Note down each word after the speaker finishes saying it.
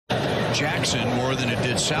Jackson more than it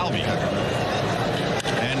did Salvy.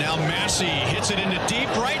 And now Massey hits it into deep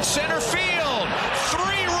right center field.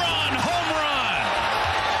 3-run home run.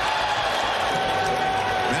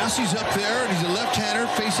 Massey's up there, and he's a left-hander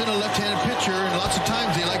facing a left-handed pitcher, and lots of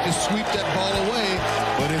times they like to sweep that ball away,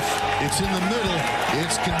 but if it's in the middle, it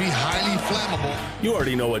can be highly flammable. You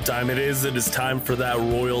already know what time it is. It is time for that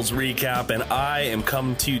Royals recap, and I am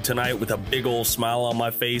coming to you tonight with a big old smile on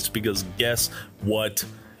my face because guess what?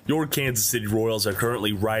 Your Kansas City Royals are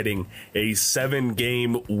currently riding a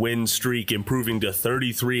 7-game win streak, improving to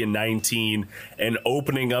 33-19 and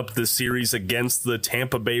opening up the series against the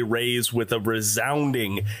Tampa Bay Rays with a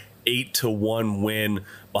resounding 8-1 win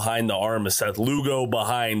behind the arm of Seth Lugo,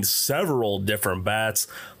 behind several different bats.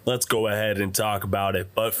 Let's go ahead and talk about it.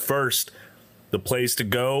 But first, the place to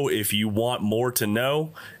go if you want more to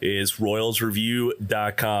know is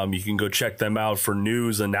RoyalsReview.com. You can go check them out for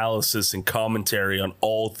news, analysis, and commentary on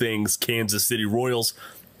all things Kansas City Royals.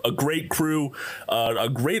 A great crew, a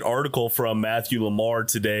great article from Matthew Lamar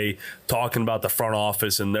today talking about the front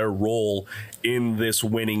office and their role in this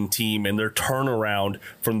winning team and their turnaround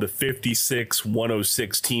from the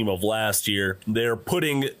 56-106 team of last year. They're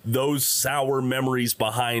putting those sour memories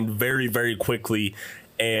behind very, very quickly.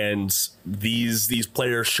 And these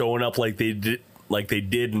players showing up like they did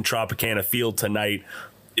in Tropicana Field tonight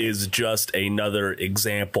is just another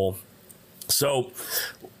example. So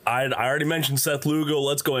I already mentioned Seth Lugo.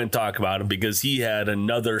 Let's go ahead and talk about him because he had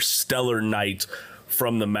another stellar night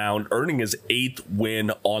from the mound, earning his 8th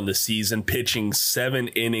win on the season, pitching 7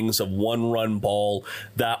 innings of 1-run ball.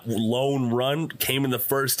 That lone run came in the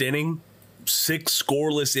first inning, 6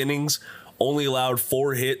 scoreless innings, only allowed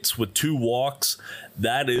 4 hits with 2 walks.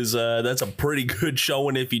 That's a pretty good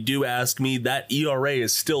showing if you do ask me. That ERA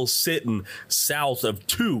is still sitting south of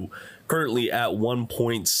 2, currently at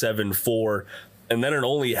 1.74. And then it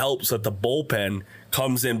only helps that the bullpen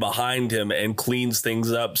comes in behind him and cleans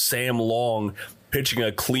things up. Sam Long pitching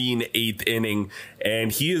a clean 8th inning,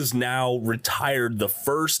 and he is now retired the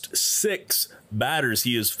first 6 batters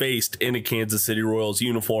he has faced in a Kansas City Royals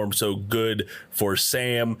uniform. So good for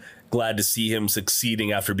Sam. Glad to see him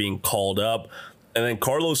succeeding after being called up. And then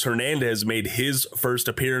Carlos Hernandez made his first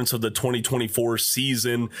appearance of the 2024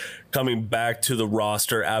 season, coming back to the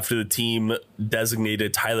roster after the team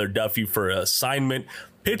designated Tyler Duffy for assignment.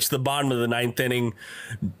 Pitched the bottom of the 9th inning,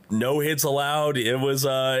 no hits allowed. It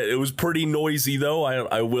was pretty noisy though.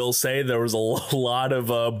 I will say there was a lot of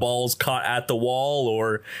balls caught at the wall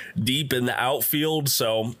or deep in the outfield,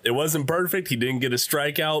 so it wasn't perfect. He didn't get a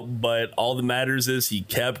strikeout, but all that matters is he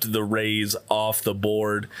kept the Rays off the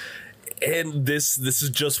board. And this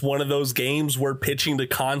is just one of those games where pitching to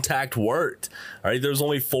contact worked. All right, there's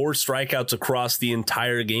only 4 strikeouts across the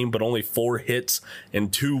entire game, but only 4 hits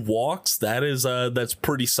and 2 walks. That's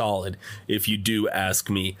pretty solid, if you do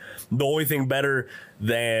ask me. The only thing better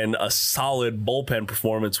than a solid bullpen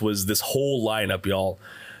performance was this whole lineup, y'all.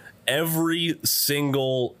 Every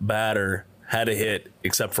single batter had a hit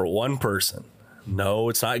except for one person. No,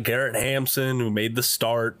 it's not Garrett Hampson who made the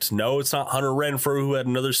start. No, it's not Hunter Renfroe who had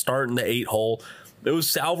another start in the 8-hole. It was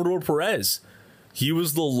Salvador Perez. He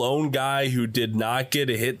was the lone guy who did not get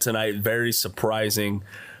a hit tonight. Very surprising.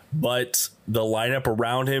 But the lineup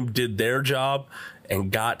around him did their job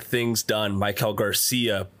and got things done. Michael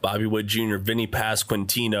Garcia, Bobby Wood Jr., Vinny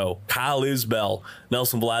Pasquantino, Kyle Isbell,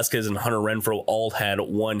 Nelson Velasquez, and Hunter Renfroe all had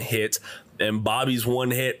 1 hit. And Bobby's 1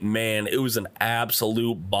 hit, man, it was an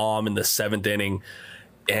absolute bomb in the 7th inning.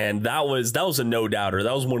 And that was a no-doubter.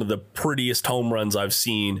 That was one of the prettiest home runs I've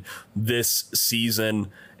seen this season.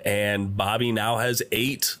 And Bobby now has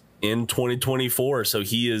 8 in 2024. So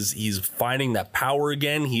he's finding that power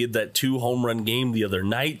again. He had that 2 home run game the other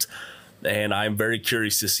night. And I'm very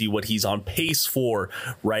curious to see what he's on pace for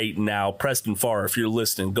right now. Preston Farr, if you're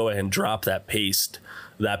listening, go ahead and drop that pace,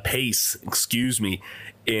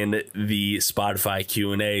 in the Spotify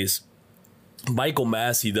Q&As. Michael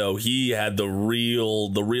Massey, though, he had the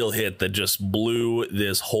real hit that just blew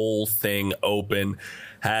this whole thing open.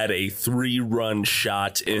 Had a 3-run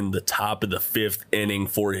shot in the top of the 5th inning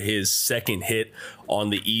for his 2nd hit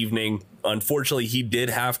on the evening. Unfortunately, he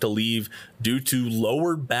did have to leave due to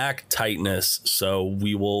lower back tightness, so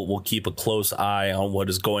we'll keep a close eye on what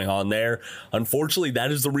is going on there. Unfortunately,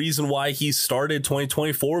 that is the reason why he started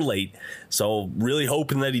 2024 late. So really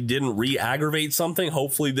hoping that he didn't re-aggravate something.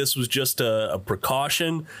 Hopefully this was just a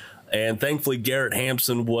precaution. And thankfully, Garrett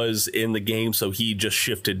Hampson was in the game, so he just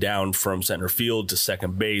shifted down from center field to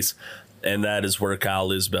second base. And that is where Kyle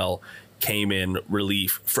Isbell came in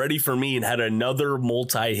relief. Freddie Fermin had another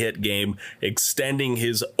multi-hit game, extending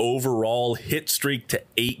his overall hit streak to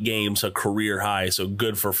 8 games, a career high. So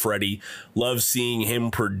good for Freddie. Love seeing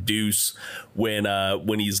him produce when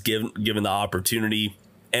he's given the opportunity.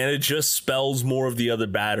 And it just spells more of the other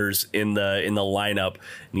batters in the lineup.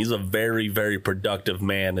 And he's a very, very productive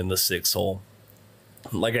man in the 6th hole.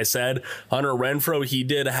 Like I said, Hunter Renfroe, he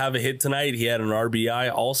did have a hit tonight. He had an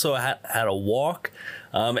RBI, also had a walk,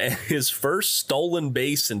 and his first stolen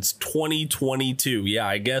base since 2022. Yeah,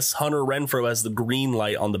 I guess Hunter Renfroe has the green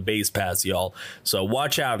light on the base paths, y'all. So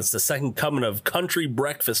watch out. It's the second coming of country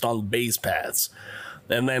breakfast on the base paths.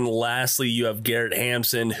 And then lastly, you have Garrett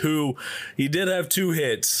Hampson, who he did have 2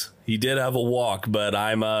 hits. He did have a walk, but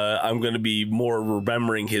I'm going to be more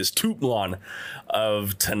remembering his Tuplon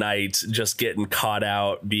of tonight, just getting caught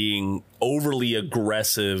out, being overly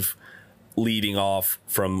aggressive, leading off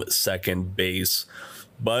from second base.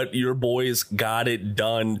 But your boys got it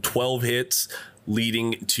done. 12 hits,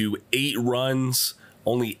 leading to 8 runs,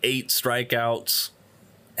 only 8 strikeouts.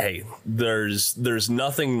 Hey, there's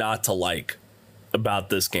nothing not to like about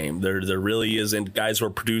this game. There really isn't. Guys were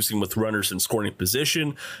producing with runners in scoring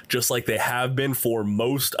position, just like they have been for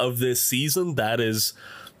most of this season. That's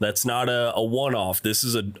not a one-off. This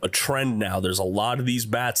is a trend now. There's a lot of these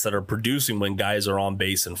bats that are producing when guys are on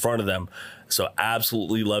base in front of them. So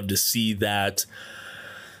absolutely love to see that.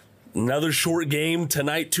 Another short game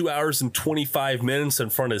tonight, 2 hours and 25 minutes in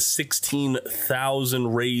front of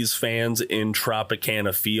 16,000 Rays fans in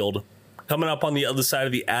Tropicana Field. Coming up on the other side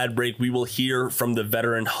of the ad break, we will hear from the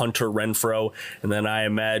veteran Hunter Renfroe, and then I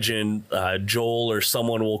imagine Joel or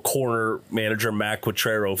someone will corner manager Matt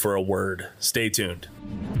Quatraro for a word. Stay tuned.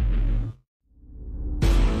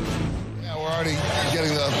 Yeah, we're already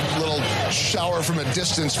getting the little shower from a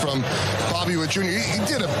distance from Bobby Witt Jr. He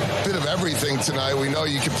did a bit of everything tonight. We know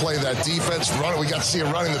you can play that defense, run. We got to see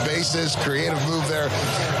him running the bases, creative move there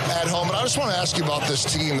at home. But I just want to ask you about this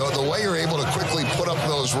team, the way you're able to quickly put up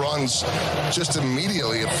those runs just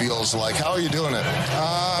immediately, it feels like. How are you doing it?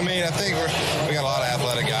 I mean, I think we got a lot of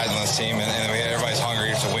athletic guys on this team, and everybody's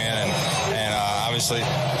hungry to win, and obviously.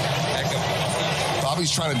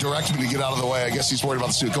 Bobby's trying to direct me to get out of the way. I guess he's worried about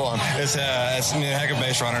the suit. Go on. It's a heck of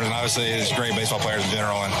base runners, and obviously it's great baseball players in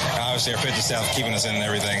general, and obviously our pitching staff keeping us in and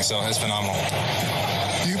everything, so it's phenomenal.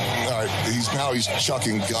 All right, he's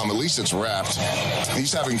chucking gum. At least it's wrapped.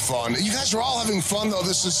 He's having fun. You guys are all having fun, though.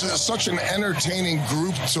 This is such an entertaining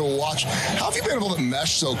group to watch. How have you been able to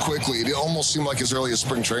mesh so quickly? It almost seemed like as early as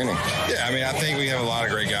spring training. Yeah, I mean, I think we have a lot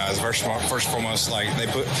of great guys. First and foremost, like they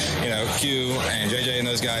put, Q and JJ and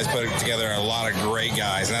those guys put together a lot of great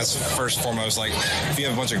guys, and that's first and foremost. Like, if you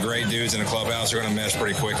have a bunch of great dudes in the clubhouse, you're going to mesh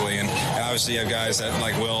pretty quickly, and obviously you have guys that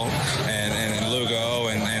like Will and Lugo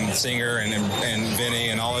and Singer and Vinny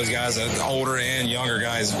and all those guys, that older and younger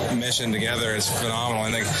guys meshing together is phenomenal.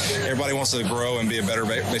 I think everybody wants to grow and be a better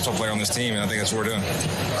baseball player on this team, and I think that's what we're doing.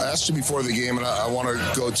 I asked you before the game, and I want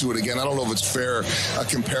to go to it again. I don't know if it's fair, a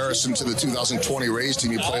comparison to the 2020 Rays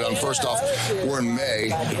team you played on. First off, we're in May,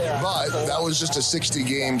 but that was just a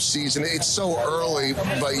 60-game season. It's so early,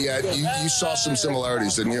 but yet you saw some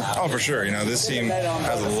similarities, didn't you? Oh, for sure. This team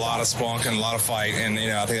has a lot of spunk and a lot of fight, and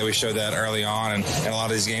I think that we showed that early on, and a lot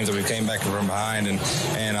of these games that we came back from behind,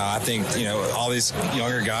 and I think all these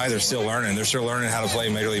younger guys are still learning. They're still learning how to play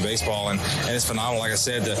Major League Baseball, and it's phenomenal. Like I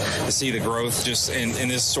said, to see the growth just in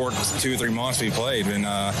this short 2 or 3 months we played, and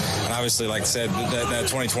obviously, like I said, that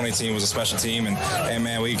 2020 team was a special team, and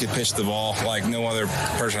man, we could pitch the ball like no other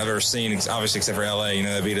person I've ever seen, obviously except for LA.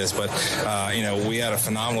 That beat us, but we had a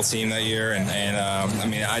phenomenal team that year, and I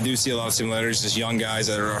mean, I do see a lot of similarities. Just young guys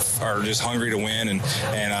that are just hungry to win,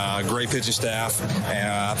 and great pitching staff, and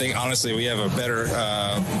I think honestly we have a better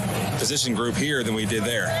position group here than we did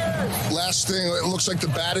there. Last thing, it looks like the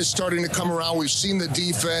bat is starting to come around. We've seen the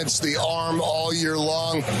defense, the arm all year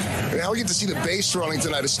long. Now we get to see the base running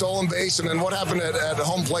tonight, a stolen base, and then what happened at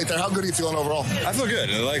home plate there? How good are you feeling overall? I feel good.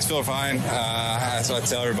 The legs feel fine. That's what I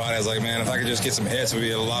tell everybody. I was like, man, if I could just get some hits, we'd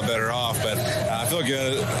be a lot better off. But I feel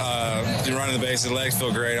good. Running the base, the legs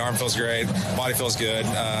feel great, arm feels great, body feels good.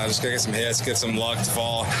 Just gotta get some hits, get some luck to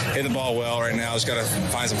fall, hit the ball well right now. Just gotta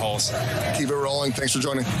find some holes. Keep it rolling. Thanks for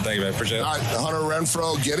joining. Thank you, man. Appreciate it. All right, Hunter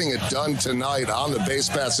Renfroe getting it done tonight on the base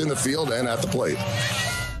paths in the field and at the plate.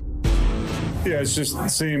 Yeah, it's just the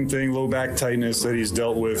same thing, low back tightness that he's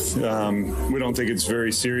dealt with. We don't think it's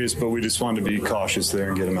very serious, but we just want to be cautious there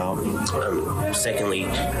and get him out. Secondly,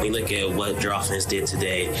 when you look at what your offense did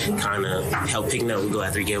today, kind of help picking up and go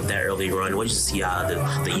after you gave up that early run. What did you see out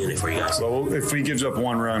of the unit for you guys? Well, if we gives up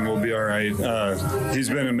one run, we'll be all right. He's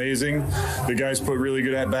been amazing. The guys put really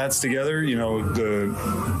good at-bats together. You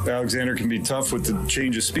know, Alexander can be tough with the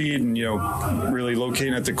change of speed and, you know, really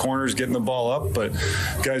locating at the corners, getting the ball up, but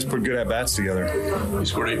guys put good at-bats together. He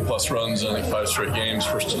scored 8+ runs in, I think, 5 straight games.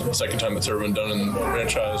 Second time it's ever been done in the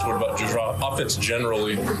franchise. What about just offense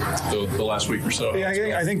generally the last week or so?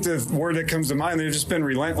 Yeah, I think the word that comes to mind, they've just been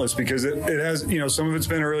relentless because it has, you know, some of it's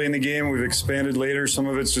been early in the game. We've expanded later. Some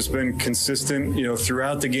of it's just been consistent, you know,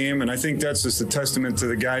 throughout the game. And I think that's just a testament to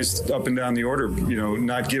the guys up and down the order, you know,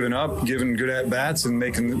 not giving up, giving good at-bats and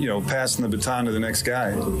making, you know, passing the baton to the next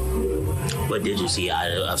guy. What did you see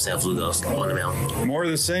out of Seth Lugos on the mound? More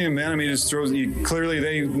of the same, man. I mean, just throws. Clearly,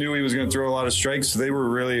 they knew he was going to throw a lot of strikes, so they were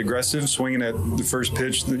really aggressive, swinging at the first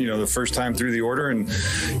pitch. You know, the first time through the order, and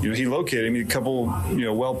you know, he located him. A couple, you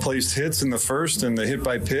know, well-placed hits in the first, and the hit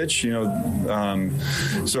by pitch. You know,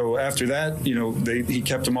 so after that, you know, he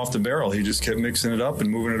kept him off the barrel. He just kept mixing it up and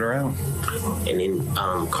moving it around. And then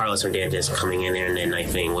Carlos Hernandez coming in there in that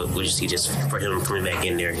ninth inning. What did you see just for him coming back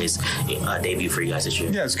in there, his debut for you guys this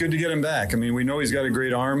year? Yeah, it's good to get him back. I mean, we know he's got a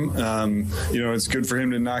great arm. You know, it's good for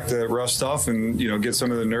him to knock the rust off and, you know, get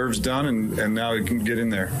some of the nerves done, and now he can get in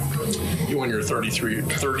there. You won your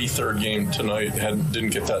 33rd game tonight. Didn't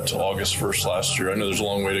get that till August 1st last year. I know there's a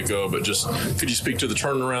long way to go, but just could you speak to the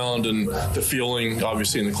turnaround and the feeling?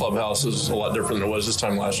 Obviously, in the clubhouse is a lot different than it was this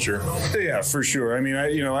time last year. Yeah, for sure. I mean,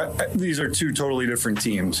 these are two totally different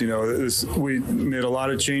teams. You know, we made a lot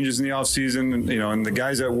of changes in the offseason, you know, and the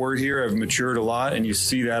guys that were here have matured a lot, and you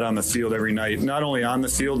see that on the field every night, not only on the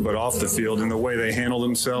field, but off the field, and the way they handle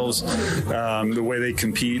themselves, the way they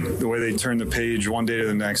compete, the way they turn the page one day to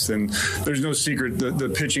the next. And there's no secret. The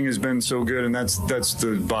pitching has been so good, and that's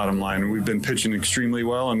the bottom line. We've been pitching extremely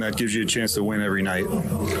well, and that gives you a chance to win every night.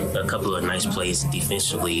 A couple of nice plays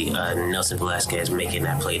defensively. Nelson Velasquez making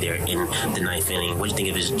that play there in the ninth inning. What do you think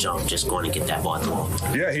of his jump, just going to get that ball at the wall?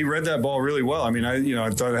 Yeah, he read that ball really well. I mean, I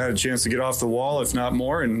thought I had a chance to get off the wall, if not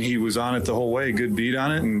more, and he was on it the whole way. Good beat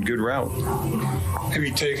on it and good route. Have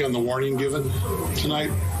you taken the warning given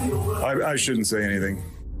tonight? I shouldn't say anything.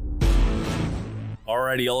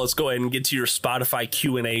 Alrighty, y'all, let's go ahead and get to your Spotify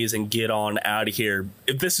Q&As and get on out of here.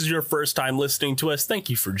 If this is your first time listening to us, thank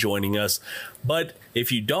you for joining us. But if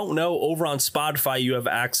you don't know, over on Spotify, you have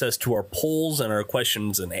access to our polls and our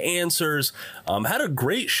questions and answers. Had a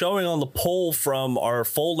great showing on the poll from our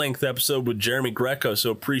full-length episode with Jeremy Greco,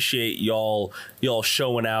 so appreciate y'all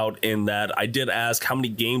showing out in that. I did ask how many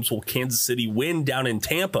games will Kansas City win down in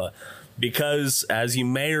Tampa, because as you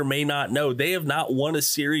may or may not know, they have not won a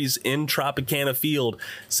series in Tropicana Field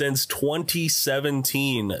since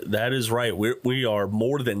 2017. That is right. We are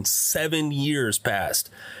more than 7 years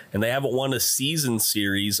past, and they haven't won a season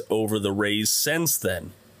series over the Rays since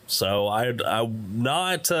then. So I'm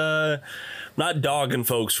not dogging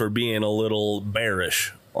folks for being a little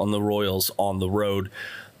bearish on the Royals on the road.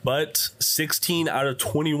 But 16 out of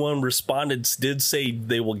 21 respondents did say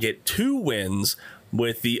they will get 2 wins,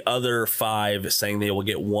 with the other 5 saying they will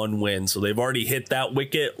get 1 win. So they've already hit that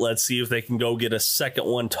wicket. Let's see if they can go get a second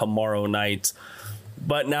one tomorrow night.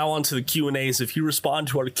 But now on to the Q&As. If you respond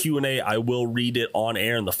to our Q&A, I will read it on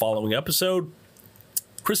air in the following episode.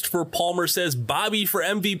 Christopher Palmer says, Bobby for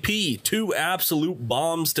MVP, 2 absolute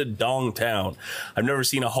bombs to Dongtown. I've never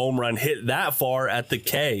seen a home run hit that far at the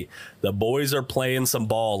K. The boys are playing some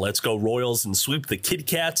ball. Let's go Royals and sweep the Kit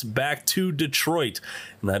Kats back to Detroit.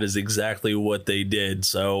 And that is exactly what they did.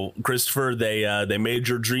 So, Christopher, they made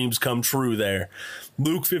your dreams come true there.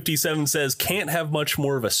 Luke 57 says, can't have much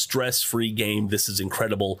more of a stress-free game. This is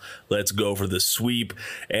incredible. Let's go for the sweep.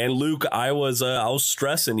 And Luke, I was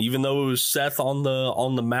stressing, even though it was Seth on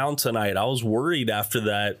the mound tonight. I was worried after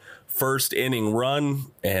that first inning run,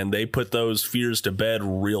 and they put those fears to bed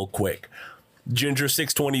real quick. Ginger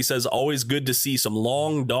 620 says, always good to see some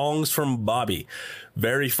long dongs from Bobby.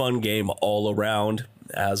 Very fun game all around,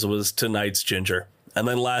 as was tonight's, Ginger. And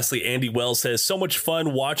then lastly, Andy Wells says, so much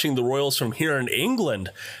fun watching the Royals from here in England.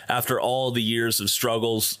 After all the years of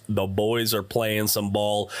struggles, the boys are playing some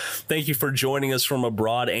ball. Thank you for joining us from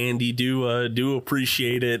abroad, Andy. Do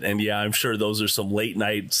appreciate it. And yeah, I'm sure those are some late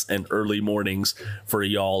nights and early mornings for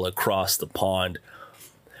y'all across the pond.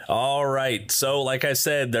 All right. So, like I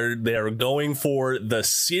said, they're going for the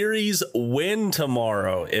series win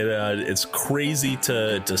tomorrow. It's crazy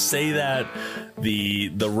to say that.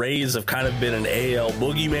 The Rays have kind of been an AL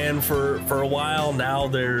boogeyman for a while. Now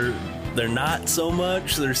they're not so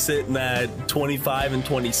much. They're sitting at 25 and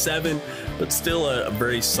 27, but still a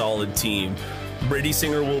very solid team. Brady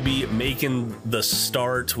Singer will be making the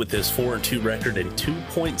start with his 4-2 record and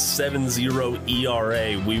 2.70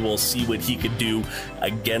 ERA. We will see what he could do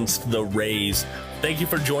against the Rays. Thank you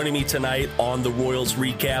for joining me tonight on the Royals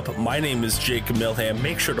Recap. My name is Jacob Milham.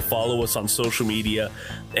 Make sure to follow us on social media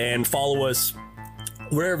and follow us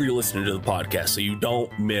wherever you're listening to the podcast so you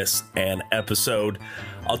don't miss an episode.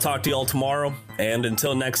 I'll talk to you all tomorrow, and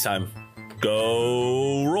until next time,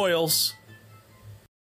 go Royals!